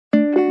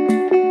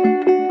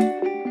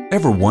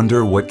ever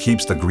wonder what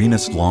keeps the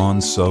greenest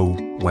lawns so,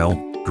 well,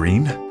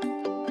 green?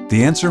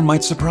 The answer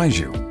might surprise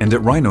you, and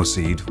at Rhino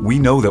Seed, we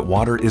know that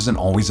water isn't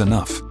always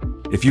enough.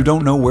 If you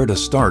don't know where to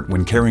start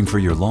when caring for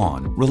your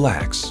lawn,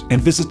 relax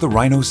and visit the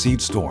Rhino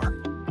Seed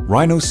store.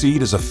 Rhino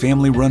Seed is a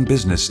family-run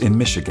business in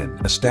Michigan,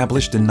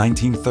 established in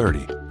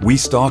 1930. We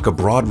stock a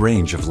broad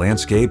range of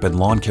landscape and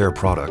lawn care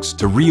products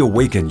to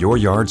reawaken your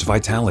yard's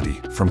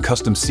vitality, from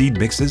custom seed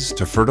mixes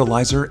to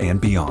fertilizer and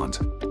beyond.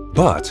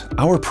 But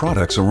our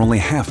products are only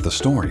half the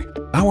story.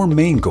 Our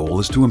main goal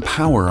is to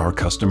empower our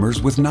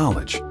customers with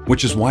knowledge,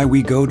 which is why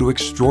we go to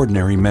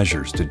extraordinary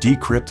measures to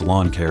decrypt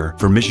lawn care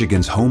for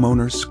Michigan's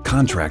homeowners,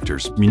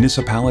 contractors,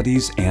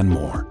 municipalities, and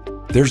more.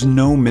 There's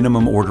no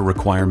minimum order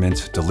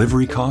requirement,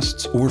 delivery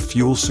costs, or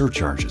fuel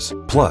surcharges.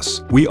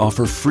 Plus, we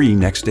offer free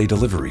next-day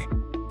delivery.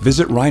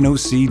 Visit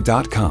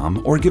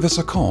rhinoseed.com or give us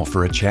a call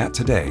for a chat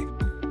today.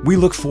 We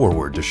look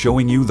forward to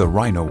showing you the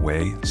Rhino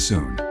Way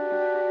soon.